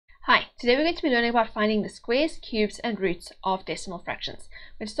Today we're going to be learning about finding the squares, cubes, and roots of decimal fractions.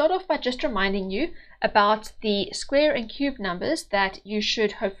 We'll start off by just reminding you about the square and cube numbers that you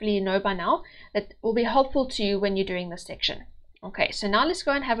should hopefully know by now, that will be helpful to you when you're doing this section. Okay, so now let's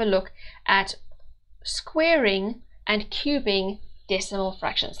go and have a look at squaring and cubing decimal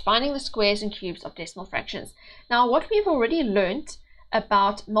fractions, finding the squares and cubes of decimal fractions. Now, what we've already learned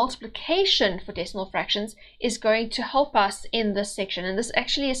about multiplication for decimal fractions is going to help us in this section, and this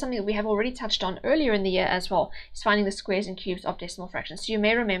actually is something that we have already touched on earlier in the year as well, is finding the squares and cubes of decimal fractions, so you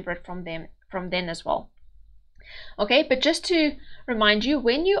may remember it from then as well. Okay, but just to remind you,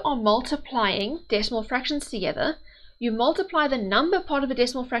 when you are multiplying decimal fractions together, you multiply the number part of the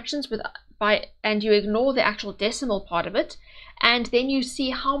decimal fractions and you ignore the actual decimal part of it, and then you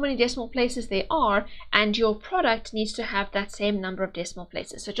see how many decimal places there are, and your product needs to have that same number of decimal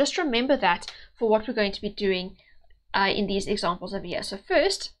places. So just remember that for what we're going to be doing in these examples over here. So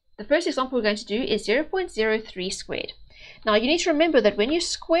the first example we're going to do is 0.03 squared. Now you need to remember that when you're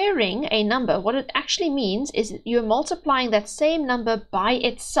squaring a number, what it actually means is you're multiplying that same number by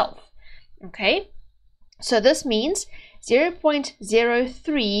itself. Okay, so this means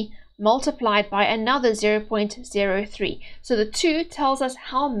 0.03 multiplied by another 0.03. So the 2 tells us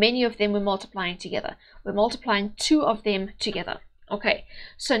how many of them we're multiplying together. We're multiplying 2 of them together. Okay,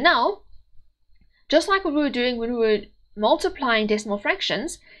 so now, just like what we were doing when we were multiplying decimal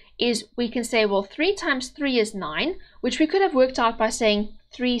fractions, is we can say, well, 3 times 3 is 9, which we could have worked out by saying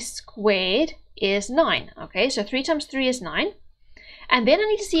 3 squared is 9. Okay, so 3 times 3 is 9. And then I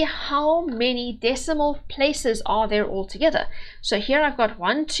need to see how many decimal places are there altogether. So here I've got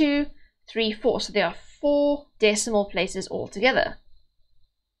 1, 2, 3, 4. So there are 4 decimal places altogether.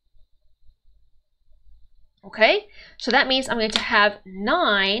 Okay, so that means I'm going to have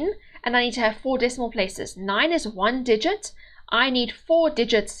 9, and I need to have 4 decimal places. 9 is 1 digit. I need 4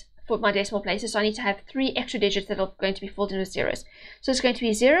 digits for my decimal places, so I need to have 3 extra digits that are going to be filled in with zeros. So it's going to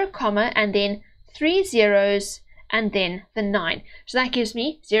be 0, comma, and then 3 zeros, and then the 9. So that gives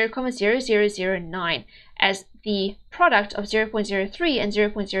me 0,0009 as the product of 0.03 and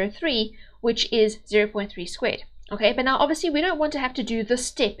 0.03, which is 0.3 squared. Okay, but now obviously we don't want to have to do this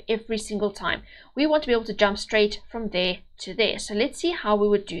step every single time. We want to be able to jump straight from there to there. So let's see how we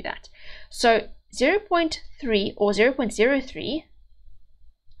would do that. So 0.3 or 0.03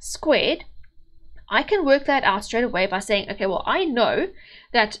 squared, I can work that out straight away by saying, okay, well, I know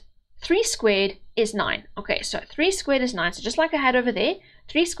that 3 squared is 9. Okay, so 3 squared is 9. So just like I had over there,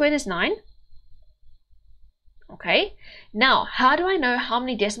 3 squared is 9. Okay, now how do I know how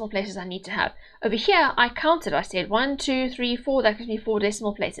many decimal places I need to have? Over here, I counted. I said 1, 2, 3, 4. That gives me 4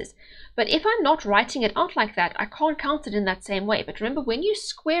 decimal places. But if I'm not writing it out like that, I can't count it in that same way. But remember, when you're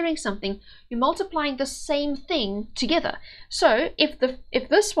squaring something, you're multiplying the same thing together. So if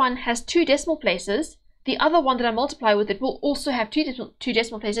this one has 2 decimal places, the other one that I multiply with it will also have 2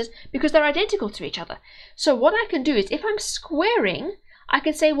 decimal places because they're identical to each other. So what I can do is, if I'm squaring, I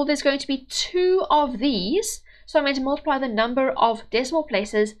can say, well, there's going to be 2 of these. So I'm going to multiply the number of decimal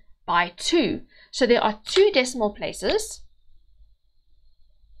places by 2. So there are 2 decimal places.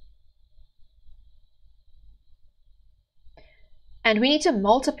 And we need to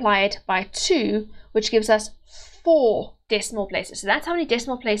multiply it by 2, which gives us 4 decimal places. So that's how many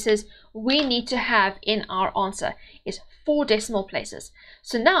decimal places we need to have in our answer, is 4 decimal places.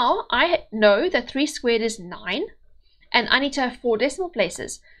 So now I know that 3 squared is 9, and I need to have 4 decimal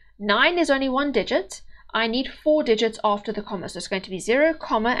places. 9 is only 1 digit. I need 4 digits after the comma. So it's going to be 0,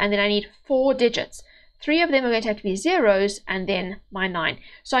 comma, and then I need 4 digits. 3 of them are going to have to be zeros, and then my 9.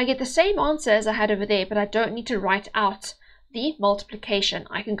 So I get the same answer as I had over there, but I don't need to write out the multiplication.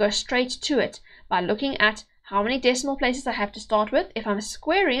 I can go straight to it by looking at how many decimal places I have to start with. If I'm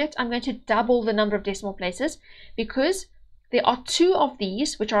squaring it, I'm going to double the number of decimal places because there are 2 of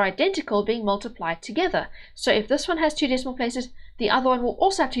these which are identical being multiplied together. So if this one has 2 decimal places, the other one will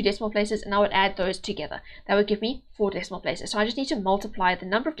also have 2 decimal places, and I would add those together. That would give me 4 decimal places. So I just need to multiply the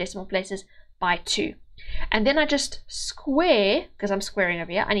number of decimal places by 2. And then I just square, because I'm squaring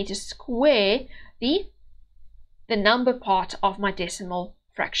over here, I need to square the number part of my decimal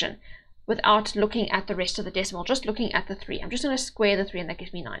fraction without looking at the rest of the decimal, just looking at the 3. I'm just going to square the 3, and that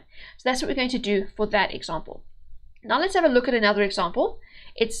gives me 9. So that's what we're going to do for that example. Now let's have a look at another example.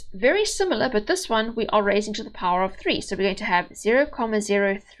 It's very similar, but this one we are raising to the power of 3. So we're going to have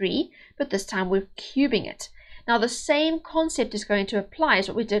 0,03, but this time we're cubing it. Now the same concept is going to apply as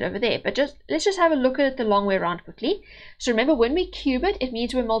what we did over there, but let's just have a look at it the long way around quickly. So remember, when we cube it, it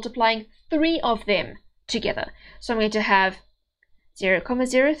means we're multiplying 3 of them together. So I'm going to have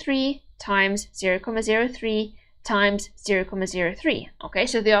 0,03 times 0,03 times 0,03. Okay,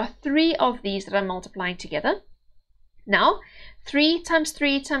 so there are 3 of these that I'm multiplying together. Now, 3 times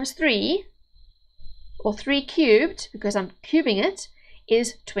 3 times 3, or 3 cubed, because I'm cubing it,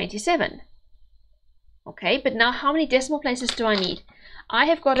 is 27. Okay, but now how many decimal places do I need? I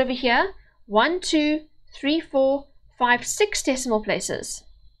have got over here 1, 2, 3, 4, 5, 6 decimal places.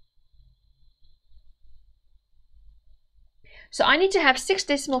 So I need to have 6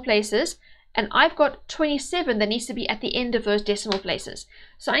 decimal places, and I've got 27 that needs to be at the end of those decimal places.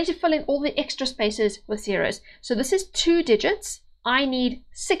 So I need to fill in all the extra spaces with zeros. So this is 2 digits. I need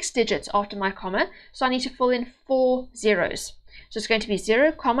 6 digits after my comma, so I need to fill in 4 zeros. So it's going to be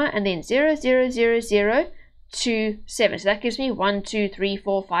 0, comma, and then 0, 0, 0, 0, 2, 7. So that gives me 1, 2, 3,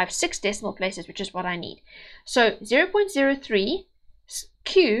 4, 5, 6 decimal places, which is what I need. So 0.03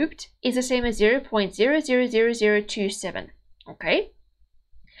 cubed is the same as 0.000027. Okay?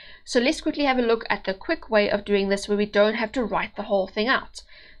 So let's quickly have a look at the quick way of doing this where we don't have to write the whole thing out.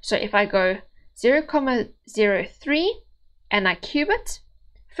 So if I go 0,03 and I cube it,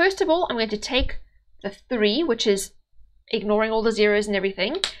 first of all, I'm going to take the 3, which is ignoring all the zeros and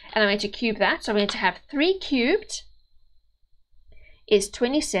everything, and I'm going to cube that. So I'm going to have 3 cubed is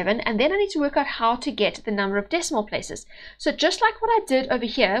 27, and then I need to work out how to get the number of decimal places. So just like what I did over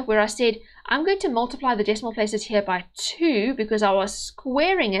here, where I said I'm going to multiply the decimal places here by 2 because I was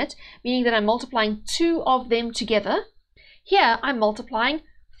squaring it, meaning that I'm multiplying 2 of them together. Here I'm multiplying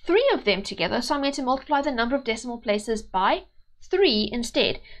 3 of them together, so I'm going to multiply the number of decimal places by 3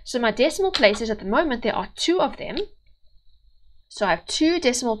 instead. So my decimal places at the moment, there are 2 of them. So I have 2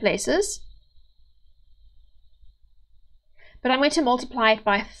 decimal places, but I'm going to multiply it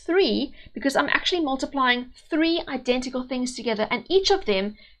by 3 because I'm actually multiplying 3 identical things together, and each of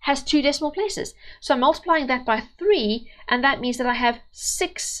them has 2 decimal places. So I'm multiplying that by 3, and that means that I have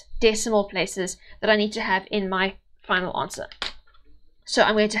 6 decimal places that I need to have in my final answer. So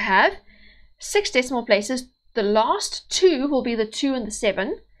I'm going to have 6 decimal places. The last 2 will be the 2 and the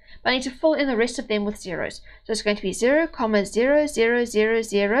 7, but I need to fill in the rest of them with zeros. So it's going to be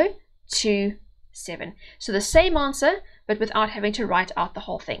 0,0000027. So the same answer, but without having to write out the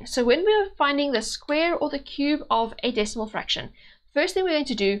whole thing. So when we're finding the square or the cube of a decimal fraction, first thing we're going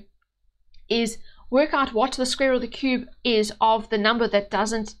to do is work out what the square or the cube is of the number that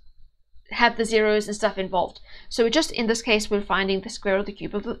doesn't have the zeros and stuff involved. So we're just, in this case, we're finding the square or the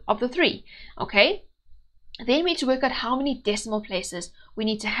cube of the 3. Okay? Then we need to work out how many decimal places we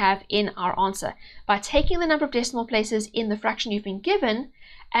need to have in our answer by taking the number of decimal places in the fraction you've been given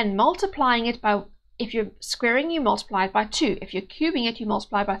and multiplying it by, if you're squaring, you multiply it by 2. If you're cubing it, you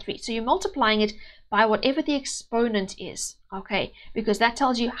multiply by 3. So you're multiplying it by whatever the exponent is, okay? Because that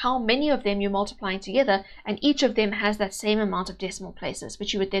tells you how many of them you're multiplying together, and each of them has that same amount of decimal places,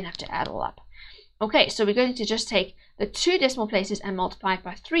 which you would then have to add all up. Okay, so we're going to just take the 2 decimal places and multiply it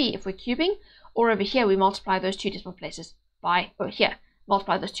by 3 if we're cubing, or over here we multiply those 2 decimal places by, or here,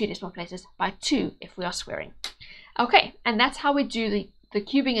 multiply those 2 decimal places by 2 if we are squaring. Okay, and that's how we do the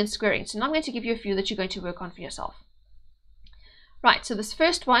cubing and squaring. So now I'm going to give you a few that you're going to work on for yourself. Right, so this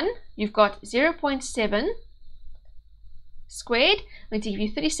first one, you've got 0.7 squared. I'm going to give you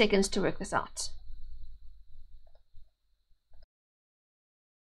 30 seconds to work this out.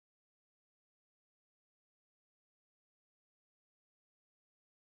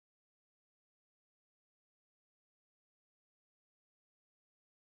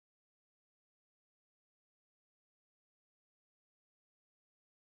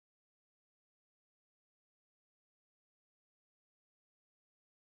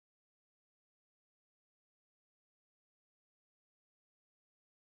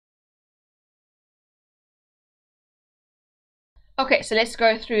 Okay, so let's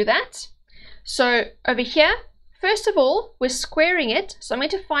go through that. So over here, first of all, we're squaring it. So I'm going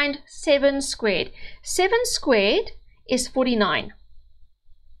to find 7 squared. 7 squared is 49.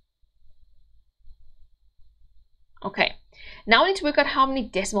 Okay, now we need to work out how many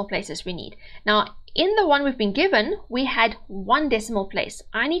decimal places we need. Now, in the one we've been given, we had 1 decimal place.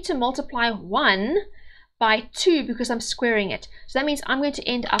 I need to multiply 1 by 2 because I'm squaring it. So that means I'm going to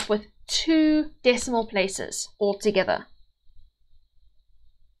end up with 2 decimal places altogether,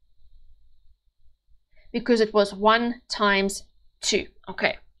 because it was 1 times 2.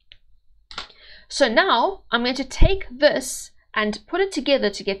 Okay. So now I'm going to take this and put it together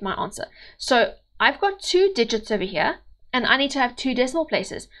to get my answer. So I've got 2 digits over here, and I need to have 2 decimal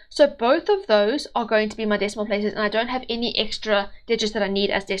places. So both of those are going to be my decimal places, and I don't have any extra digits that I need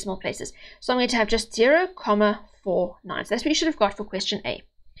as decimal places. So I'm going to have just 0,49. So that's what you should have got for question A.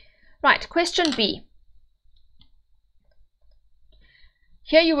 Right, question B.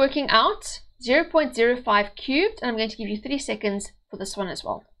 Here you're working out 0.05 cubed, and I'm going to give you 30 seconds for this one as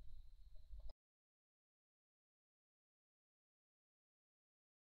well.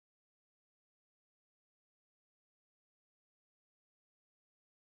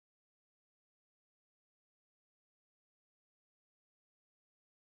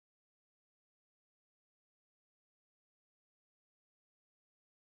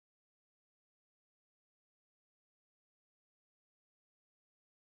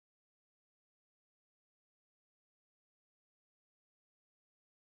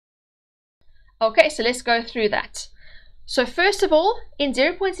 Okay, so let's go through that. So first of all, in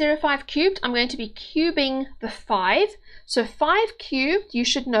 0.05 cubed, I'm going to be cubing the 5. So 5 cubed, you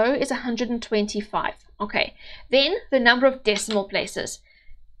should know, is 125. Okay, then the number of decimal places.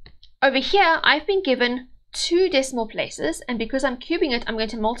 Over here, I've been given 2 decimal places, and because I'm cubing it, I'm going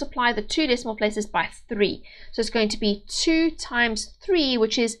to multiply the 2 decimal places by 3. So it's going to be 2 times 3,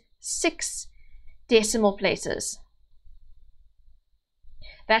 which is 6 decimal places.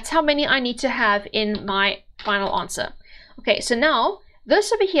 That's how many I need to have in my final answer. Okay, so now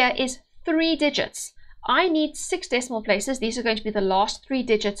this over here is 3 digits. I need 6 decimal places. These are going to be the last 3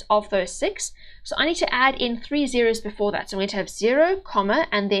 digits of those 6. So I need to add in 3 zeros before that. So I'm going to have 0, comma,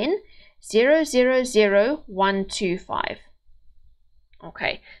 and then 0,00125.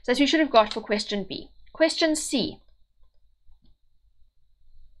 Okay, so that's what you should have got for question B. Question C.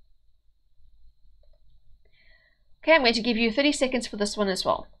 Okay, I'm going to give you 30 seconds for this one as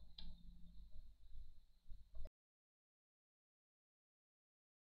well.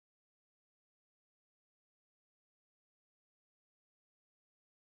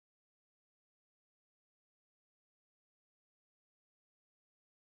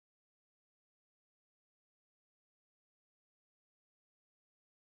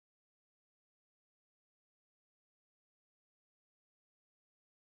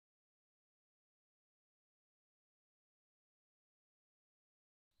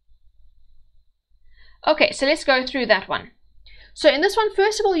 Okay, so let's go through that one. So in this one,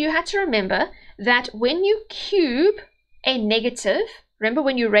 first of all, you had to remember that when you cube a negative, remember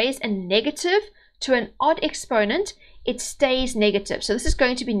when you raise a negative to an odd exponent, it stays negative. So this is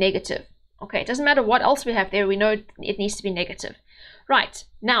going to be negative. Okay, it doesn't matter what else we have there, we know it needs to be negative. Right,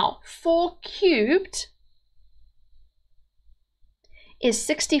 now 4 cubed is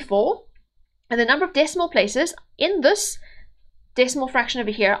 64, and the number of decimal places in this decimal fraction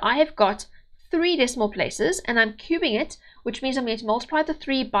over here, I have got 3 decimal places, and I'm cubing it, which means I'm going to multiply the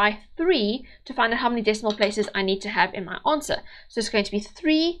 3 by 3 to find out how many decimal places I need to have in my answer. So it's going to be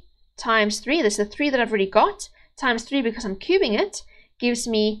 3 times 3, this is the 3 that I've already got, times 3 because I'm cubing it, gives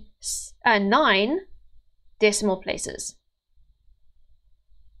me 9 decimal places.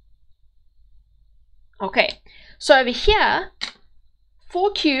 Okay, so over here,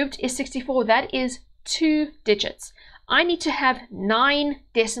 4 cubed is 64, that is 2 digits. I need to have 9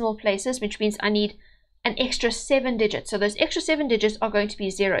 decimal places, which means I need an extra 7 digits. So those extra 7 digits are going to be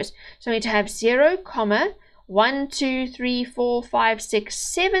zeros. So I need to have 0, comma, 1, 2, 3, 4, 5, 6,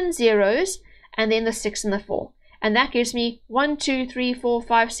 7 zeros, and then the 6 and the 4. And that gives me 1, 2, 3, 4,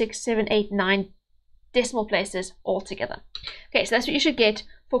 5, 6, 7, 8, 9 decimal places altogether. Okay, so that's what you should get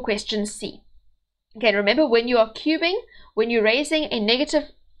for question C. Okay, remember when you are cubing, when you're raising a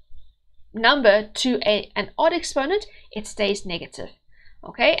negative number to an odd exponent, it stays negative.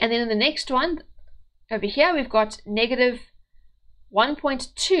 Okay, and then in the next one over here, we've got negative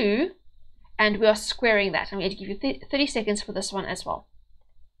 1.2, and we are squaring that. I'm going to give you 30 seconds for this one as well.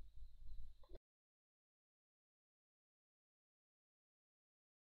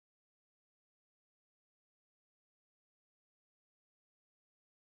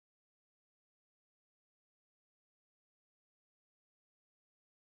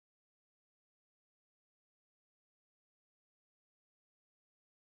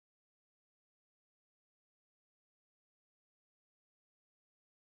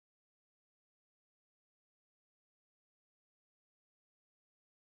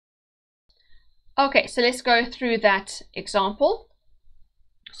 Okay, so let's go through that example.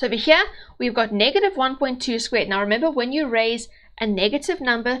 So over here, we've got negative 1.2 squared. Now remember, when you raise a negative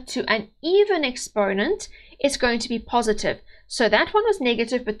number to an even exponent, it's going to be positive. So that one was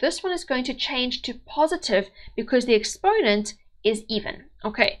negative, but this one is going to change to positive because the exponent is even.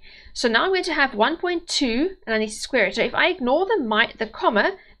 Okay, so now I'm going to have 1.2, and I need to square it. So if I ignore the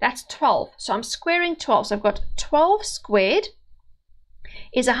comma, that's 12. So I'm squaring 12. So I've got 12 squared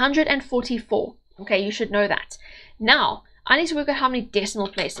is 144. Okay, you should know that. Now, I need to work out how many decimal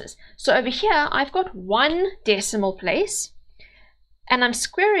places. So over here, I've got 1 decimal place. and I'm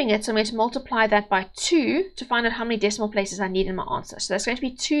squaring it, so I'm going to multiply that by 2 to find out how many decimal places I need in my answer. So that's going to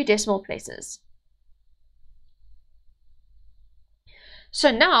be 2 decimal places. So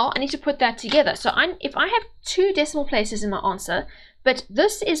now I need to put that together. So if I have 2 decimal places in my answer, but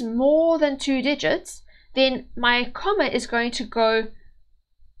this is more than 2 digits, then my comma is going to go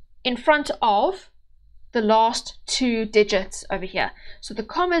in front of the last 2 digits over here. So the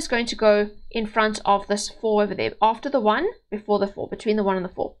comma is going to go in front of this 4 over there, after the 1, before the 4, between the 1 and the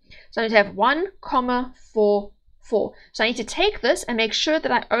 4. So I need to have 1, 4, 4. So I need to take this and make sure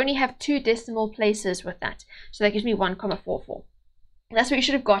that I only have 2 decimal places with that. So that gives me 1, 4, 4. That's what you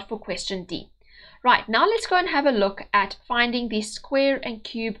should have got for question D. Right, now let's go and have a look at finding the square and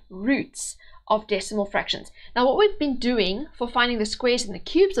cube roots of decimal fractions. Now what we've been doing for finding the squares and the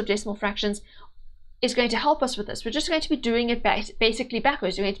cubes of decimal fractions is going to help us with this. We're just going to be doing it basically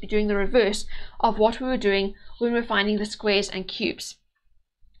backwards. We're going to be doing the reverse of what we were doing when we were finding the squares and cubes.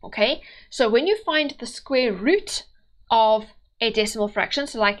 Okay, so when you find the square root of a decimal fraction,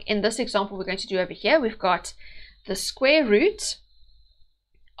 so like in this example we're going to do over here, we've got the square root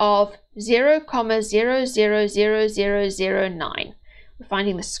of 0,000009. We're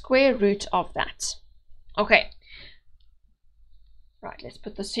finding the square root of that. Okay. Right, let's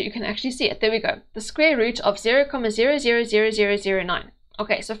put this so you can actually see it. There we go. The square root of 0,000009.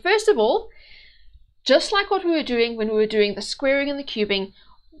 Okay, so first of all, just like what we were doing when we were doing the squaring and the cubing,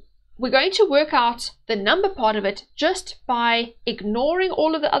 we're going to work out the number part of it just by ignoring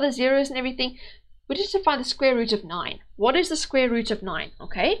all of the other zeros and everything. We just have to find the square root of 9. What is the square root of 9?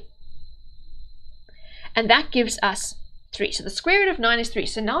 Okay. And that gives us 3. So the square root of 9 is 3.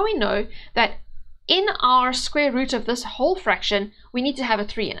 So now we know that in our square root of this whole fraction, we need to have a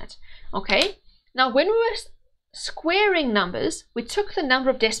 3 in it. Okay. Now when we were squaring numbers, we took the number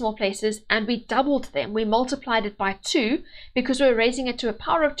of decimal places and we doubled them. We multiplied it by 2 because we were raising it to a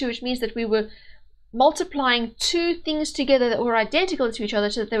power of 2, which means that we were multiplying 2 things together that were identical to each other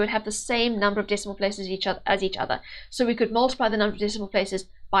so that they would have the same number of decimal places as each other. So we could multiply the number of decimal places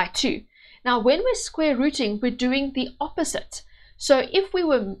by 2. Now when we're square rooting, we're doing the opposite. So if we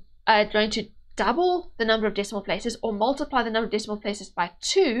were going to double the number of decimal places or multiply the number of decimal places by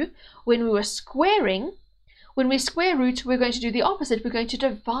 2, when we were squaring, when we square root, we're going to do the opposite. We're going to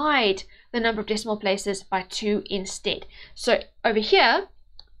divide the number of decimal places by 2 instead. So over here,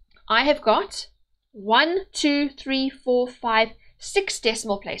 I have got 1, 2, 3, 4, 5, 6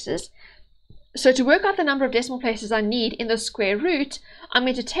 decimal places. So to work out the number of decimal places I need in the square root, I'm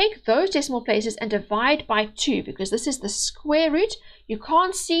going to take those decimal places and divide by 2 because this is the square root. You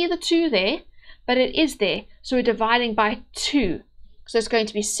can't see the 2 there, but it is there. So we're dividing by 2. So it's going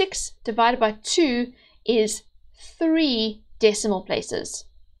to be 6 divided by 2 is 3 decimal places.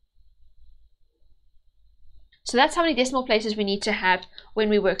 So that's how many decimal places we need to have when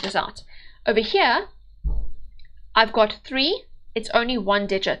we work this out. Over here, I've got 3. It's only 1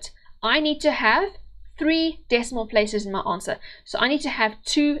 digit. I need to have 3 decimal places in my answer. So I need to have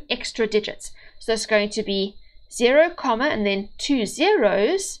 2 extra digits. So it's going to be 0, comma, and then 2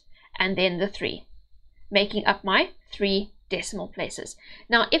 zeros, and then the 3, making up my 3 decimal places.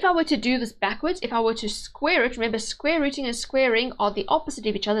 Now, if I were to do this backwards, if I were to square it, remember square rooting and squaring are the opposite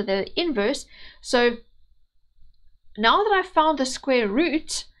of each other, they're the inverse. So now that I've found the square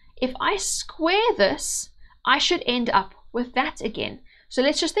root, if I square this, I should end up with that again. So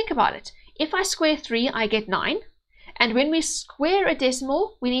let's just think about it. If I square 3, I get 9. And when we square a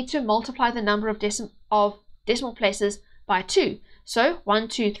decimal, we need to multiply the number of decimal places by 2. So 1,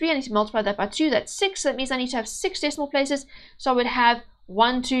 2, 3, I need to multiply that by 2. That's 6. That means I need to have 6 decimal places. So I would have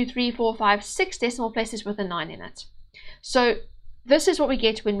 1, 2, 3, 4, 5, 6 decimal places with a 9 in it. So this is what we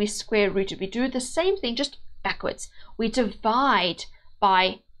get when we square root it. We do the same thing, just backwards. We divide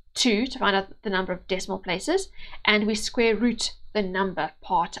by 2 to find out the number of decimal places, and we square root the number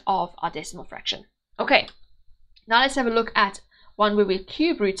part of our decimal fraction. Okay, now let's have a look at one where we're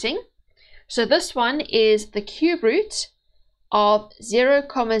cube rooting. So this one is the cube root of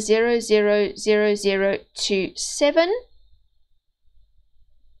 0,000027.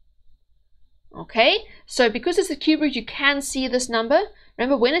 Okay, so because it's a cube root, you can see this number.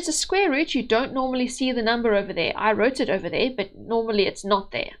 Remember, when it's a square root, you don't normally see the number over there. I wrote it over there, but normally it's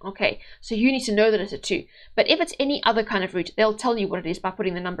not there. Okay, so you need to know that it's a 2. But if it's any other kind of root, they'll tell you what it is by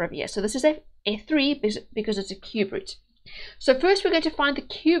putting the number over here. So this is a 3 because it's a cube root. So first we're going to find the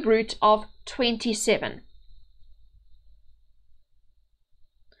cube root of 27.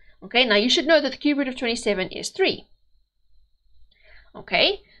 Okay, now you should know that the cube root of 27 is 3.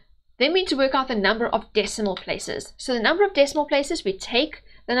 Okay. Then we need to work out the number of decimal places. So the number of decimal places, we take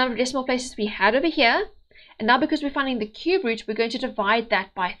the number of decimal places we had over here, And now because we're finding the cube root, we're going to divide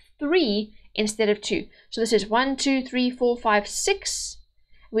that by 3 instead of 2. So this is 1, 2, 3, 4, 5, 6.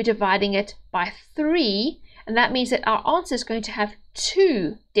 We're dividing it by 3, and that means that our answer is going to have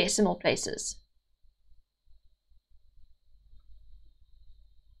 2 decimal places.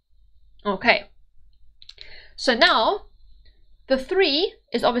 Okay, so now the 3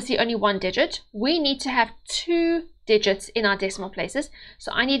 is obviously only 1 digit. We need to have 2 digits in our decimal places,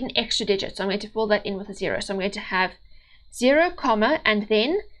 so I need an extra digit, so I'm going to fill that in with a 0. So I'm going to have 0, comma, and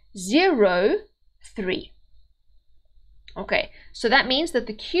then 0, 3. Okay, so that means that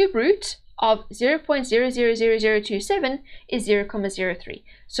the cube root of 0.000027 is 0,03.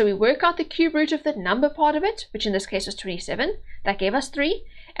 So we work out the cube root of the number part of it, which in this case was 27. That gave us 3.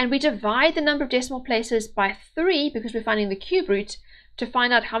 And we divide the number of decimal places by 3 because we're finding the cube root to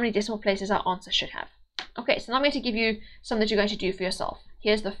find out how many decimal places our answer should have. Okay, so now I'm going to give you some that you're going to do for yourself.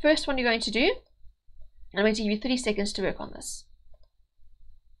 Here's the first one you're going to do. And I'm going to give you 30 seconds to work on this.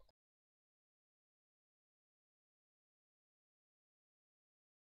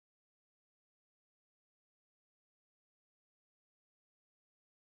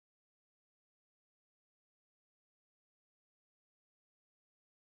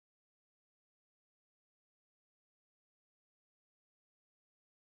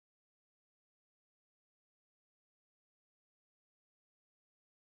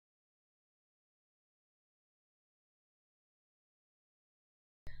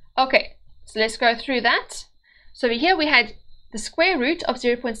 Okay, so let's go through that. So over here we had the square root of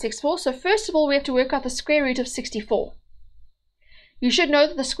 0.64. So first of all, we have to work out the square root of 64. You should know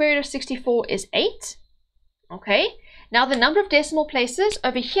that the square root of 64 is 8. Okay, now the number of decimal places,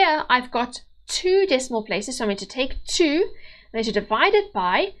 over here I've got 2 decimal places, so I'm going to take 2, I'm going to divide it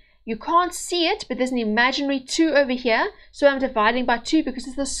by, you can't see it, but there's an imaginary 2 over here, so I'm dividing by 2 because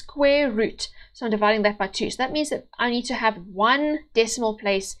it's the square root. So I'm dividing that by 2. So that means that I need to have 1 decimal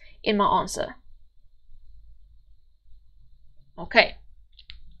place in my answer. Okay.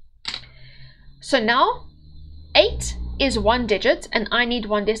 So now 8 is 1 digit and I need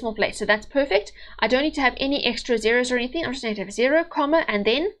 1 decimal place. So that's perfect. I don't need to have any extra zeros or anything. I'm just going to have 0, comma, and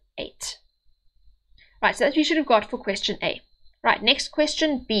then 8. Right, so that's what you should have got for question A. Right, next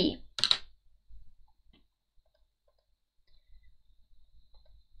question B.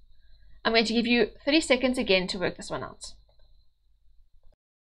 I'm going to give you 30 seconds again to work this one out.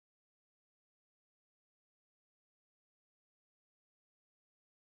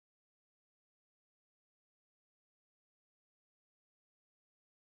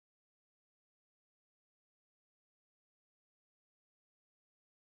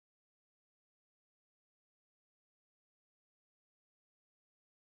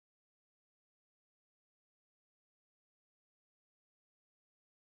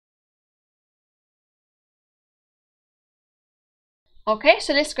 Okay,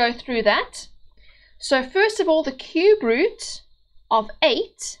 so let's go through that. So first of all, the cube root of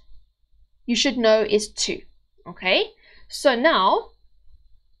 8, you should know, is 2. Okay, so now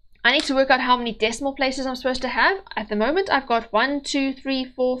I need to work out how many decimal places I'm supposed to have. At the moment, I've got 1, 2, 3,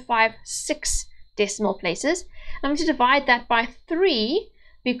 4, 5, 6 decimal places. I'm going to divide that by 3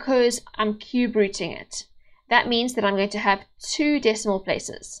 because I'm cube rooting it. That means that I'm going to have 2 decimal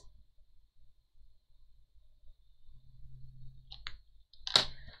places.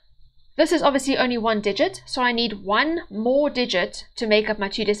 This is obviously only 1 digit, so I need 1 more digit to make up my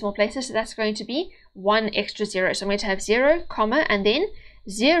 2 decimal places. So that's going to be 1 extra 0. So I'm going to have 0, comma, and then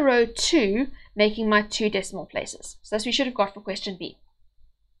 0, 2, making my 2 decimal places. So that's what we should have got for question B.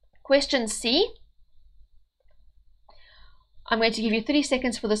 Question C. I'm going to give you 30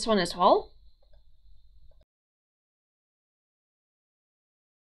 seconds for this one as well.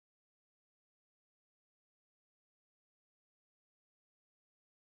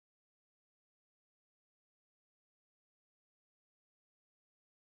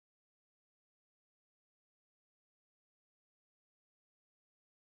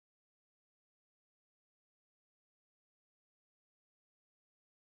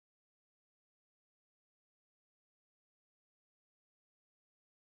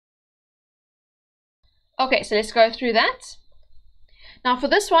 Okay, so let's go through that. Now for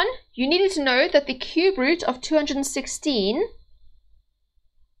this one, you needed to know that the cube root of 216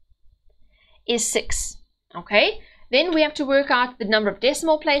 is 6. Okay, then we have to work out the number of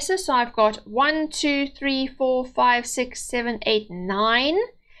decimal places. So I've got 1, 2, 3, 4, 5, 6, 7, 8, 9.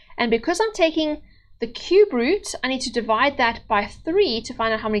 And because I'm taking the cube root, I need to divide that by 3 to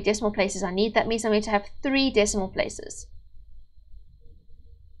find out how many decimal places I need. That means I'm going to have 3 decimal places.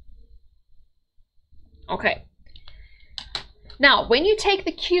 Okay. Now, when you take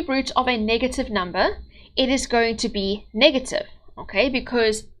the cube root of a negative number, it is going to be negative, okay?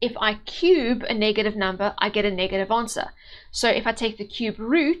 Because if I cube a negative number, I get a negative answer. So if I take the cube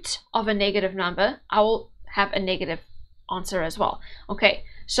root of a negative number, I will have a negative answer as well. Okay,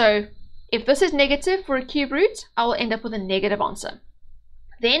 so if this is negative for a cube root, I will end up with a negative answer.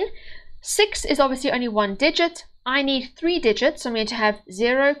 Then 6 is obviously only one digit. I need 3 digits, so I'm going to have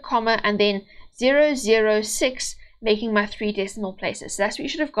 0, comma, and then 006, making my 3 decimal places. So that's what you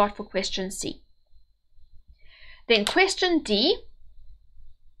should have got for question C. Then question D,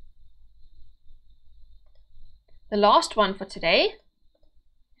 the last one for today.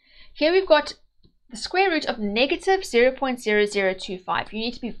 Here we've got the square root of negative 0.0025. You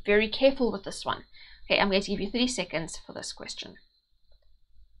need to be very careful with this one. Okay, I'm going to give you 30 seconds for this question.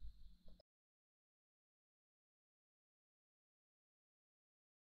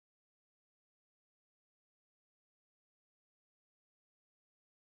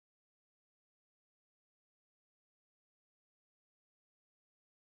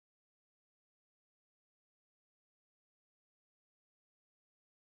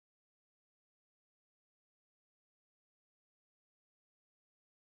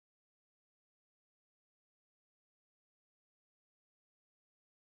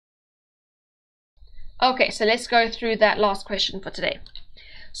 Okay, so let's go through that last question for today.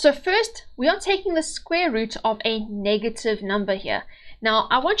 So first, we are taking the square root of a negative number here. Now,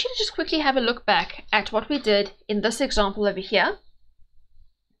 I want you to just quickly have a look back at what we did in this example over here,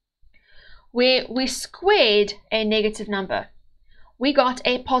 where we squared a negative number. We got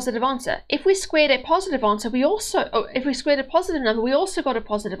a positive answer. If we squared a positive answer, if we squared a positive number, we also got a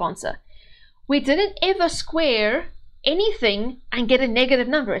positive answer. We didn't ever square anything and get a negative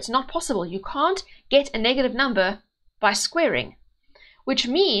number. It's not possible. You can't get a negative number by squaring, which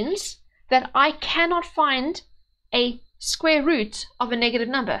means that I cannot find a square root of a negative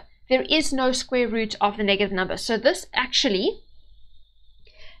number. There is no square root of the negative number. So this actually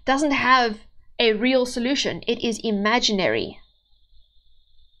doesn't have a real solution. It is imaginary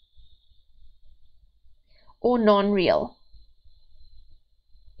or non-real.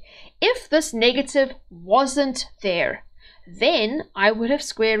 If this negative wasn't there, then I would have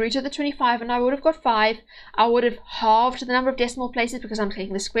square rooted the 25 and I would have got 5. I would have halved the number of decimal places because I'm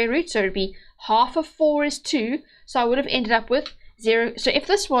taking the square root, so it would be half of 4 is 2, so I would have ended up with 0. So if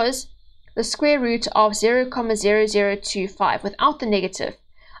this was the square root of 0,0025 without the negative,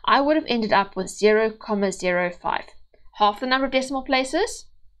 I would have ended up with 0,05. Half the number of decimal places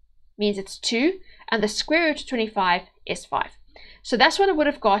means it's 2, and the square root of 25 is 5. So that's what I would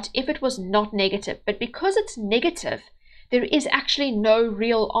have got if it was not negative. But because it's negative, there is actually no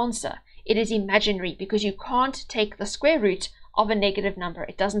real answer. It is imaginary because you can't take the square root of a negative number.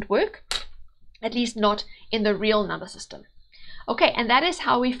 It doesn't work, at least not in the real number system. Okay, and that is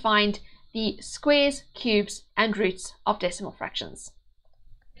how we find the squares, cubes, and roots of decimal fractions.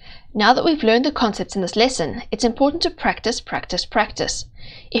 Now that we've learned the concepts in this lesson, it's important to practice, practice, practice.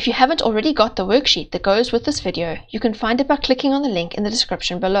 If you haven't already got the worksheet that goes with this video, you can find it by clicking on the link in the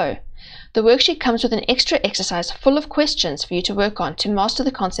description below. The worksheet comes with an extra exercise full of questions for you to work on to master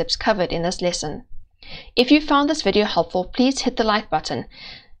the concepts covered in this lesson. If you found this video helpful, please hit the like button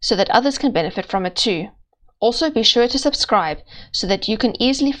so that others can benefit from it too. Also, be sure to subscribe so that you can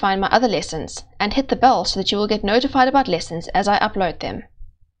easily find my other lessons, and hit the bell so that you will get notified about lessons as I upload them.